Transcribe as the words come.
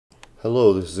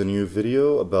Hello, this is a new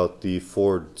video about the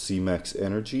Ford C-Max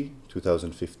Energy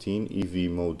 2015 EV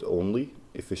mode only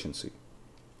efficiency.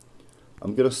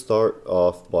 I'm going to start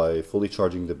off by fully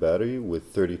charging the battery with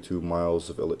 32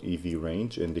 miles of EV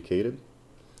range indicated.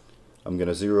 I'm going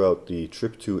to zero out the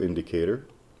trip to indicator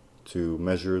to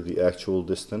measure the actual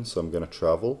distance I'm going to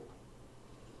travel.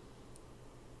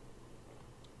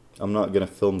 I'm not going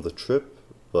to film the trip,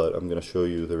 but I'm going to show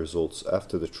you the results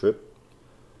after the trip.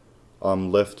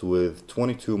 I'm left with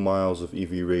 22 miles of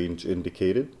EV range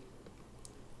indicated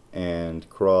and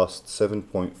crossed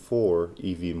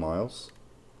 7.4 EV miles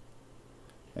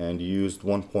and used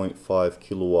 1.5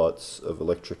 kilowatts of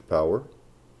electric power.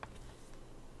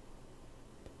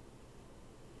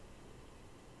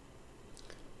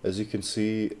 As you can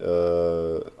see,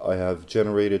 I have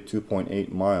generated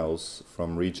 2.8 miles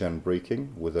from regen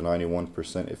braking with a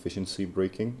 91% efficiency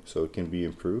braking, so it can be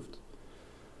improved.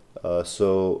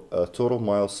 Total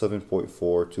miles 7.4,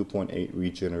 2.8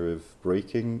 regenerative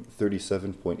braking,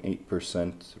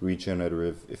 37.8%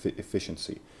 regenerative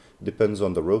efficiency. Depends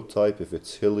on the road type. If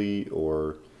it's hilly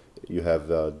or you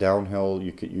have downhill,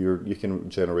 you can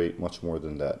generate much more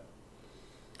than that.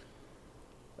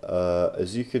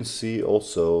 As you can see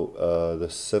also, the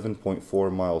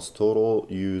 7.4 miles total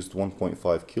used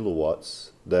 1.5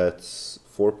 kilowatts. That's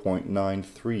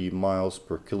 4.93 miles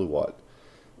per kilowatt.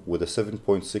 With a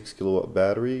 7.6 kilowatt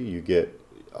battery, you get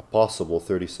a possible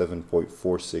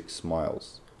 37.46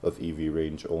 miles of EV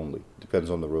range only. Depends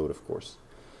on the road, of course.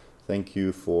 Thank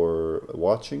you for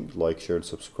watching. Like, share, and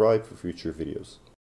subscribe for future videos.